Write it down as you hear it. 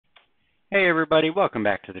Hey everybody, welcome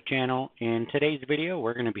back to the channel. In today's video,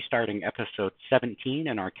 we're going to be starting episode 17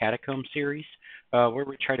 in our Catacombs series, where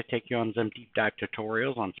we try to take you on some deep dive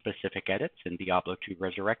tutorials on specific edits in Diablo 2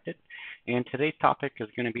 Resurrected. And today's topic is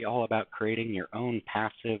going to be all about creating your own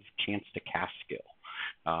passive chance to cast skill.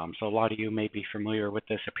 So a lot of you may be familiar with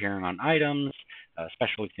this appearing on items,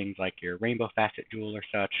 especially things like your Rainbow Facet Jewel or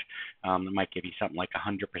such. It might give you something like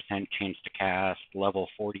 100% chance to cast, level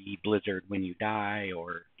 40 Blizzard when you die,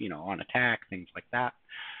 or on attack, things like that.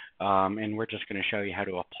 And we're just going to show you how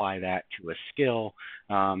to apply that to a skill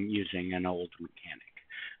using an old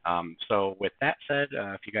mechanic. So with that said,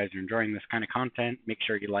 if you guys are enjoying this kind of content, make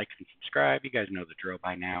sure you like and subscribe. You guys know the drill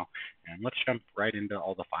by now. And let's jump right into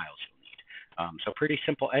all the files you'll need. So pretty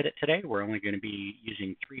simple edit today. We're only going to be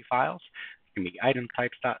using 3 files. It's going to be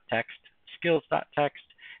itemtypes.txt, skills.txt,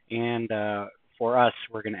 and for us,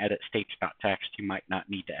 we're going to edit states.txt. You might not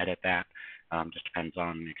need to edit that. Just depends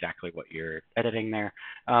on exactly what you're editing there.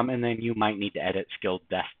 And then you might need to edit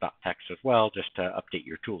skilldesk.txt as well, just to update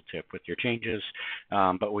your tooltip with your changes.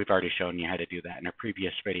 But we've already shown you how to do that in a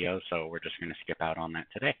previous video, so we're just going to skip out on that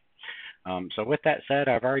today. So with that said,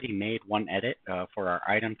 I've already made one edit for our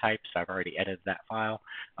item types. I've already edited that file.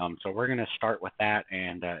 So we're going to start with that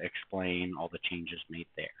and explain all the changes made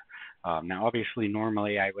there. Now, obviously,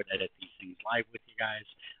 normally I would edit these things live with you guys.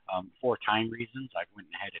 For time reasons, I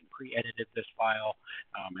went ahead and pre-edited this file,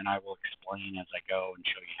 and I will explain as I go and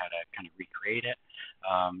show you how to kind of recreate it.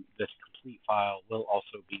 This complete file will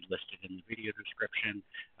also be listed in the video description,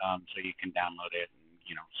 so you can download it and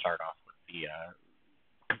start off with the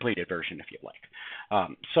completed version if you like.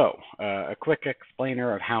 A quick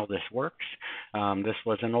explainer of how this works. This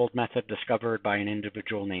was an old method discovered by an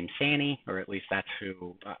individual named Sani, or at least that's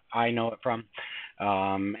who I know it from.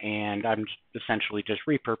 And I'm essentially just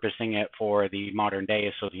repurposing it for the modern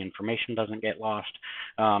day so the information doesn't get lost,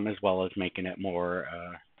 as well as making it more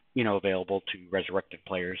available to resurrected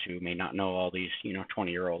players who may not know all these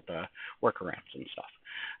 20-year-old workarounds and stuff.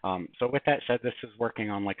 So with that said, this is working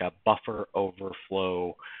on like a buffer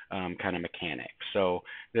overflow kind of mechanic. So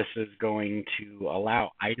this is going to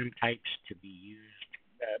allow item types to be used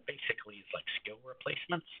basically as like skill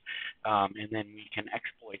replacements, and then we can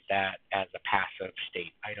exploit that as a passive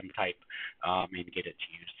state item type and get it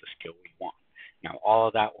to use the skill we want. Now, all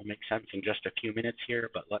of that will make sense in just a few minutes here,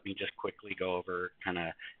 but let me just quickly go over kind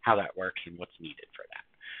of how that works and what's needed for that.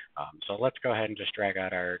 So let's go ahead and just drag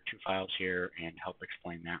out our 2 files here and help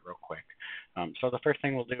explain that real quick. So the first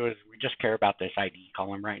thing we'll do is we just care about this ID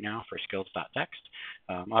column right now for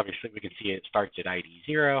skills.txt. Obviously, we can see it starts at ID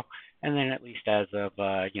 0, and then at least as of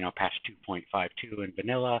patch 2.52 in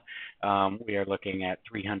vanilla, we are looking at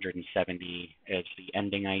 370 as the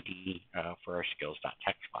ending ID for our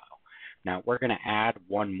skills.txt file. Now, we're going to add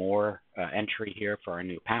one more entry here for our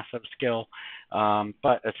new passive skill,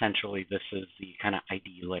 but essentially this is the kind of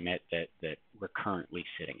ID limit that we're currently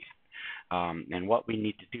sitting at. And what we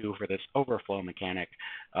need to do for this overflow mechanic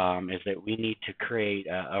is that we need to create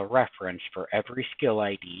a reference for every skill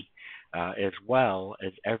ID as well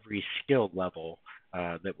as every skill level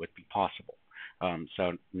that would be possible.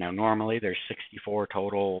 So now normally there's 64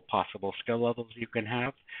 total possible skill levels you can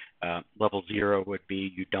have. Level 0 would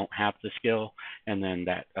be you don't have the skill, and then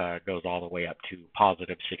that goes all the way up to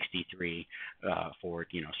positive 63 for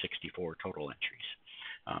 64 total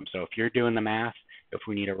entries. So if you're doing the math, if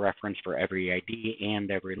we need a reference for every ID and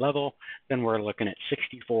every level, then we're looking at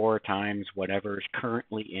 64 times whatever's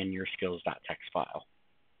currently in your skills.txt file.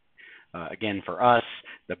 Again, for us,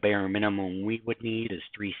 the bare minimum we would need is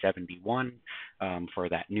 371 for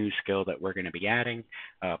that new skill that we're going to be adding.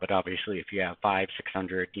 But obviously, if you have 500,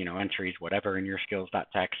 600, entries, whatever in your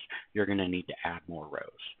skills.txt, you're going to need to add more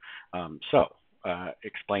rows.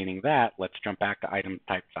 Explaining that, let's jump back to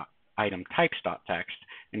itemtypes.txt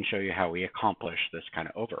and show you how we accomplish this kind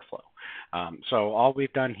of overflow. So all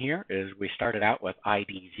we've done here is we started out with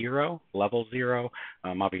ID 0, level 0,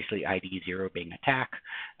 obviously ID 0 being attack,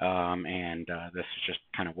 and this is just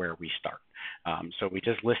kind of where we start. So we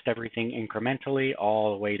just list everything incrementally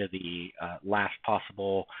all the way to the last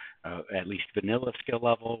possible, at least vanilla skill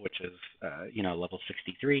level, which is, level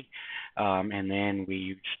 63. And then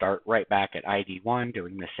we start right back at ID 1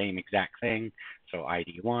 doing the same exact thing. So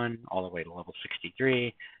ID 1 all the way to level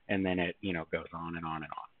 63, and then it, goes on and on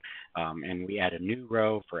and on. And we add a new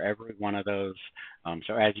row for every one of those.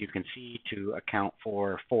 So as you can see, to account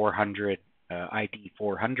for 400 ID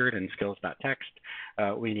 400 in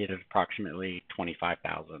skills.txt, we needed approximately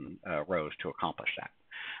 25,000 rows to accomplish that.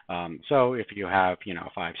 So if you have,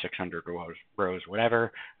 500, 600 rows,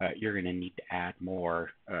 whatever, you're going to need to add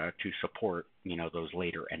more to support, those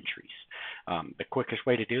later entries. The quickest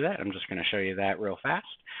way to do that, I'm just going to show you that real fast,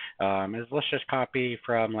 is let's just copy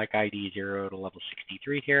from like ID 0 to level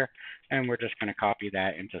 63 here, and we're just going to copy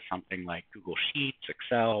that into something like Google Sheets,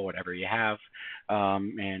 Excel, whatever you have,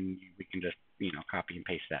 and we can just, copy and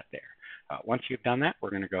paste that there. Once you've done that, we're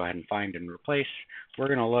going to go ahead and find and replace. We're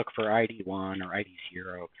going to look for ID 1 or ID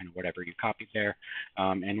 0, kind of whatever you copied there,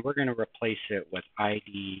 and we're going to replace it with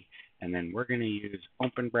ID, and then we're going to use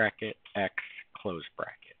open bracket X close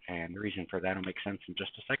bracket. And the reason for that will make sense in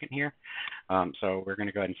just a second here. So we're going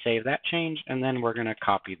to go ahead and save that change, and then we're going to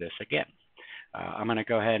copy this again. I'm going to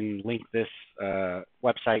go ahead and link this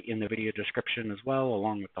website in the video description as well,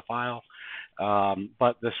 along with the file.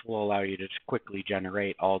 But this will allow you to just quickly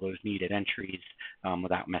generate all those needed entries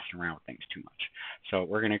without messing around with things too much. So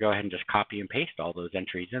we're going to go ahead and just copy and paste all those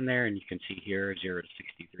entries in there, and you can see here 0 to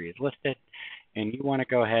 63 is listed. And you want to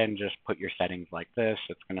go ahead and just put your settings like this.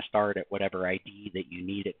 It's going to start at whatever ID that you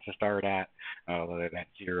need it to start at, whether that's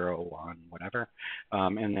 0, 1, whatever.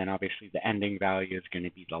 And then obviously the ending value is going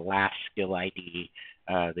to be the last skill ID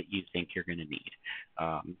that you think you're going to need.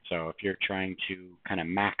 So if you're trying to kind of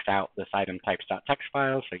max out this itemtypes.txt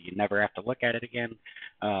file so you never have to look at it again,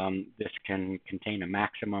 this can contain a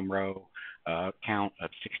maximum row count of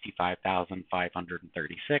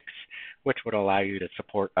 65,536, which would allow you to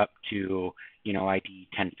support up to, ID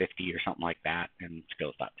 1050 or something like that in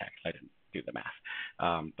skills.txt. I didn't do the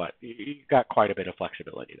math, but you've got quite a bit of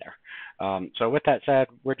flexibility there. So with that said,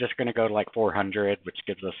 we're just going to go to like 400, which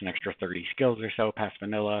gives us an extra 30 skills or so past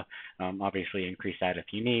vanilla. Obviously increase that if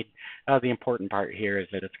you need. The important part here is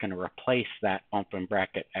that it's going to replace that open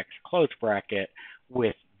bracket X close bracket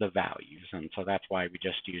with the values, and so that's why we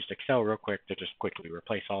just used Excel real quick to just quickly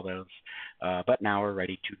replace all those. But now we're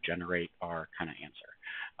ready to generate our kind of answer.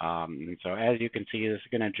 And so as you can see, this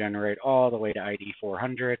is going to generate all the way to ID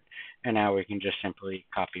 400, and now we can just simply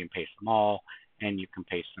copy and paste them all, and you can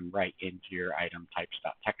paste them right into your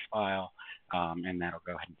itemtypes.txt file, and that'll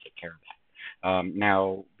go ahead and take care of that.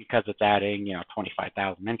 Now, because it's adding,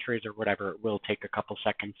 25,000 entries or whatever, it will take a couple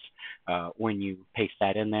seconds when you paste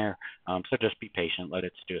that in there. So just be patient, let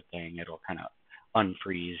it do its thing. It'll kind of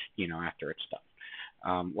unfreeze, after it's done.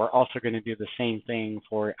 We're also going to do the same thing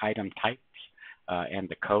for item types and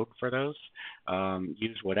the code for those.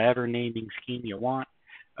 Use whatever naming scheme you want.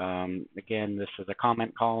 Again, this is a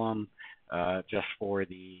comment column just for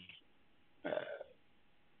the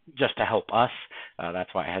just to help us. That's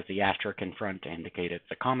why it has the asterisk in front to indicate it's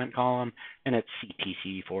a comment column, and it's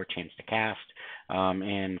CtC for chance to cast.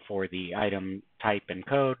 And for the item type and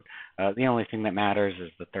code, the only thing that matters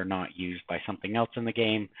is that they're not used by something else in the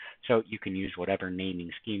game, so you can use whatever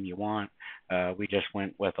naming scheme you want. We just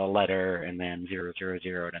went with a letter and then 000 to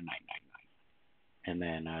 999. And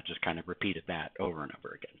then just kind of repeated that over and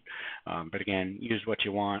over again. But again, use what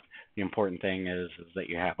you want. The important thing is that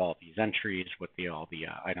you have all these entries with all the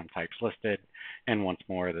item types listed. And once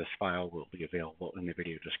more, this file will be available in the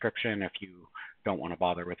video description if you don't want to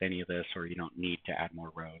bother with any of this, or you don't need to add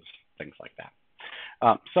more rows, things like that.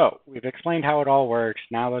 So we've explained how it all works.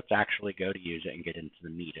 Now let's actually go to use it and get into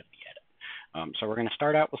the meat of the edit. So we're going to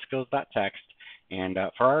start out with skills.txt. And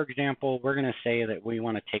for our example, we're going to say that we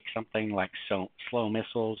want to take something like slow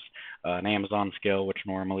missiles, an Amazon skill, which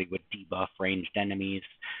normally would debuff ranged enemies.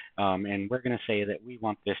 And we're going to say that we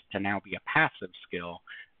want this to now be a passive skill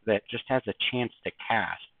that just has a chance to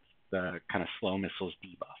cast the kind of slow missiles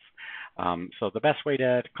debuff. So the best way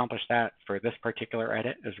to accomplish that for this particular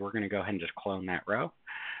edit is we're going to go ahead and just clone that row.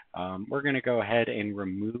 We're going to go ahead and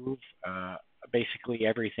remove basically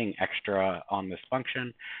everything extra on this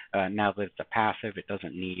function. Now that it's a passive, it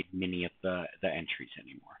doesn't need many of the entries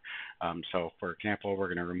anymore. So for example, we're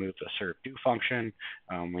going to remove the serve do function.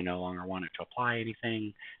 We no longer want it to apply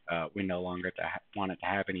anything. We no longer want it to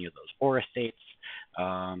have any of those aura states.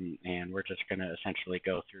 And we're just going to essentially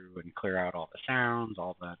go through and clear out all the sounds,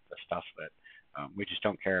 all the stuff that we just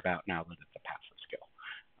don't care about now that it's a passive skill.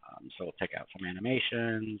 So we'll take out some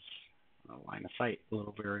animations, line of sight,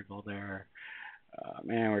 little variable there.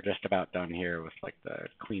 And we're just about done here with like the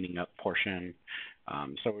cleaning up portion.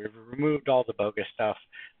 So we've removed all the bogus stuff.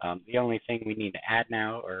 The only thing we need to add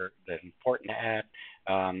now, or that's important to add,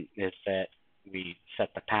 is that we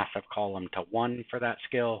set the passive column to 1 for that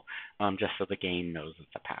skill, just so the game knows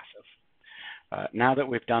it's a passive. Now that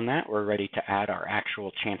we've done that, we're ready to add our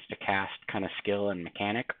actual chance to cast kind of skill and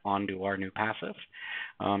mechanic onto our new passive.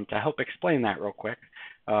 To help explain that real quick,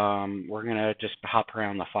 we're going to just hop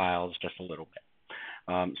around the files just a little bit.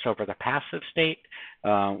 So for the passive state,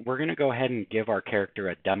 we're going to go ahead and give our character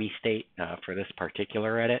a dummy state for this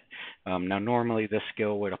particular edit. Now, normally this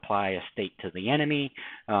skill would apply a state to the enemy,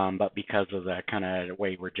 but because of the kind of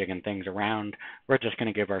way we're jigging things around, we're just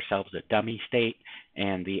going to give ourselves a dummy state,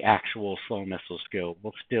 and the actual slow missile skill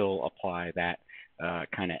will still apply that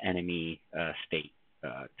kind of enemy state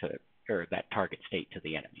or that target state to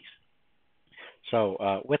the enemies.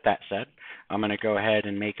 So with that said, I'm going to go ahead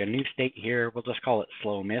and make a new state here. We'll just call it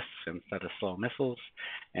slow miss instead of slow missiles.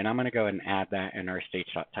 And I'm going to go ahead and add that in our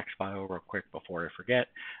stage.txt file real quick before I forget.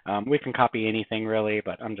 We can copy anything really,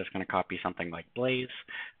 but I'm just going to copy something like blaze.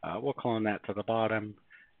 We'll clone that to the bottom.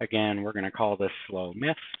 Again, we're going to call this slow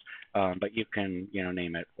miss, but you can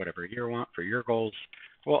name it whatever you want for your goals.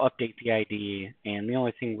 We'll update the ID, and the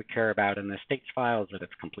only thing we care about in this states file is that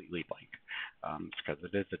it's completely blank. It's because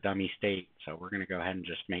it is a dummy state, so we're going to go ahead and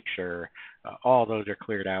just make sure all those are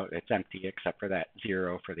cleared out. It's empty except for that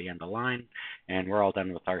 0 for the end of line, and we're all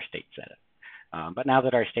done with our state edit. But now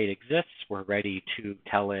that our state exists, we're ready to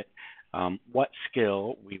tell it what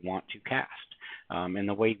skill we want to cast. And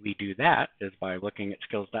the way we do that is by looking at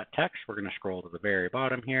skills.txt. We're going to scroll to the very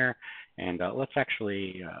bottom here, and let's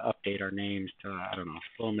actually update our names to, I don't know,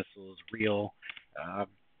 slow missiles, real.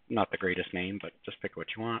 Not the greatest name, but just pick what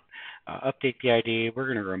you want. Update the ID. We're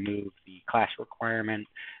going to remove the class requirement.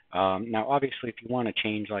 Now, obviously, if you want to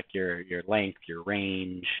change like your length, your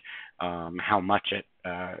range, how much it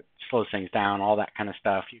slows things down, all that kind of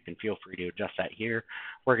stuff, you can feel free to adjust that here.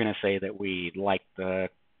 We're going to say that we like the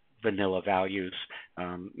vanilla values.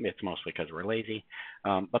 It's mostly because we're lazy.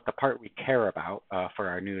 But the part we care about for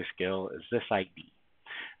our new skill is this ID.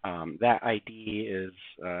 That ID is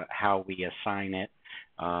how we assign it.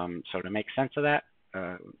 So to make sense of that,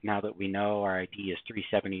 now that we know our ID is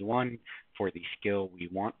 371 for the skill we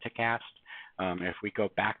want to cast, if we go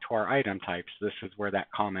back to our item types, this is where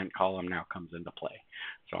that comment column now comes into play.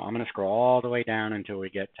 So I'm going to scroll all the way down until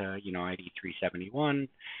we get to ID 371,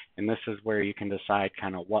 and this is where you can decide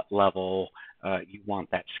kind of what level you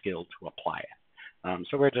want that skill to apply it.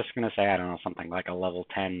 So we're just going to say, I don't know, something like a level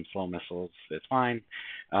 10 slow missiles is fine.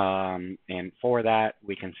 And for that,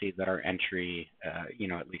 we can see that our entry,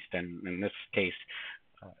 at least in this case,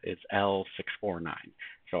 is L649.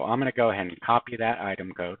 So I'm going to go ahead and copy that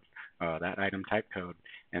item code, that item type code,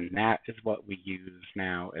 and that is what we use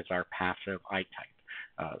now as our passive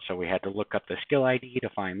itype. So we had to look up the skill ID to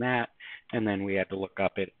find that, and then we had to look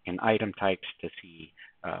up it in item types to see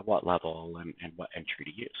what level and what entry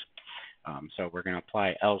to use. So we're going to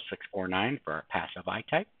apply L649 for our passive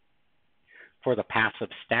itype. For the passive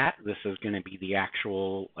stat, this is going to be the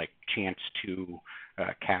actual chance to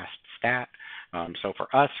cast stat. So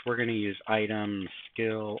for us, we're going to use item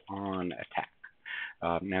skill on attack.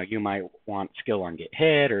 Now you might want skill on get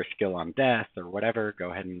hit or skill on death or whatever.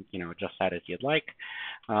 Go ahead and adjust that as you'd like.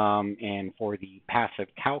 And for the passive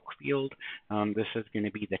calc field, this is going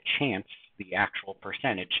to be the chance, the actual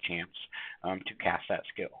percentage chance to cast that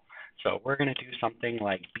skill. So we're going to do something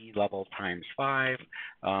like B level times 5,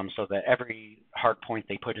 so that every hard point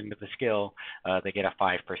they put into the skill, they get a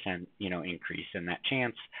 5% increase in that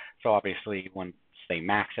chance. So obviously, once they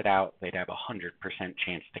max it out, they'd have a 100%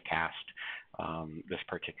 chance to cast this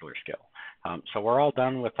particular skill. So we're all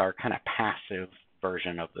done with our kind of passive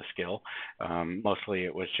version of the skill. Mostly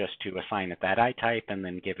it was just to assign it that I type and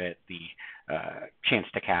then give it the chance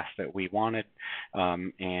to cast that we wanted.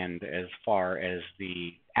 And as far as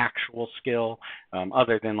the actual skill,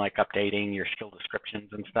 other than updating your skill descriptions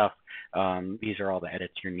and stuff, these are all the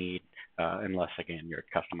edits you need, unless again you're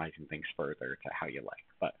customizing things further to how you like.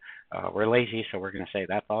 But we're lazy, so we're going to say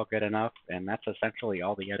that's all good enough, and that's essentially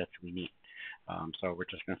all the edits we need. So we're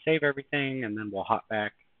just going to save everything, and then we'll hop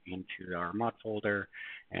back into our mod folder,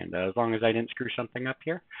 and as long as I didn't screw something up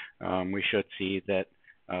here, we should see that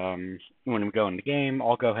when we go in the game,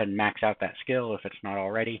 I'll go ahead and max out that skill if it's not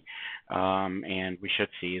already, and we should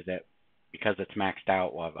see that because it's maxed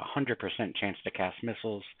out, we'll have a 100% chance to cast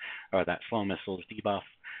missiles, or that slow missiles debuff,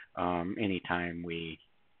 anytime we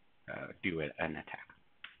do an attack.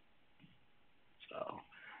 So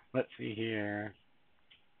let's see here.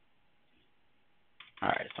 All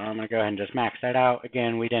right, so I'm going to go ahead and just max that out.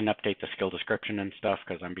 Again, we didn't update the skill description and stuff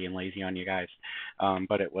because I'm being lazy on you guys,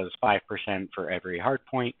 but it was 5% for every hard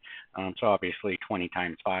point. So obviously 20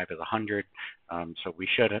 times 5 is 100. So we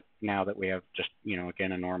should, now that we have just,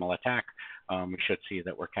 again, a normal attack, we should see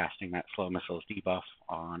that we're casting that slow missiles debuff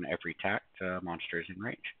on every attack to monsters in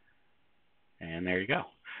range. And there you go.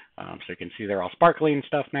 So you can see they're all sparkly and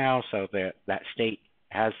stuff now, so that state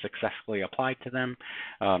has successfully applied to them.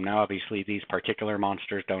 Now, obviously, these particular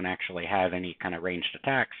monsters don't actually have any kind of ranged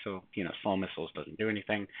attacks, so slow missiles doesn't do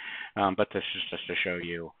anything. But this is just to show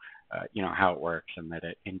you, how it works and that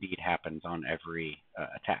it indeed happens on every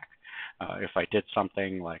attack. If I did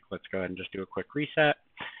something like, let's go ahead and just do a quick reset,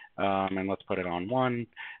 and let's put it on 1.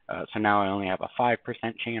 So now I only have a 5%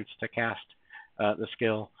 chance to cast the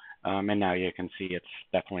skill. And now you can see it's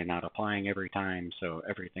definitely not applying every time, so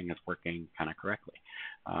everything is working kind of correctly.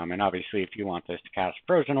 And obviously, if you want this to cast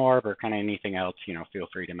Frozen Orb or kind of anything else, feel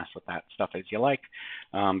free to mess with that stuff as you like.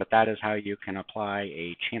 But that is how you can apply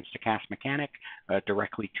a chance to cast mechanic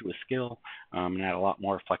directly to a skill, and add a lot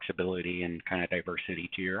more flexibility and kind of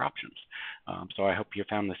diversity to your options. So I hope you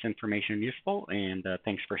found this information useful, and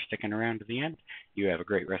thanks for sticking around to the end. You have a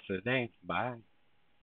great rest of the day. Bye.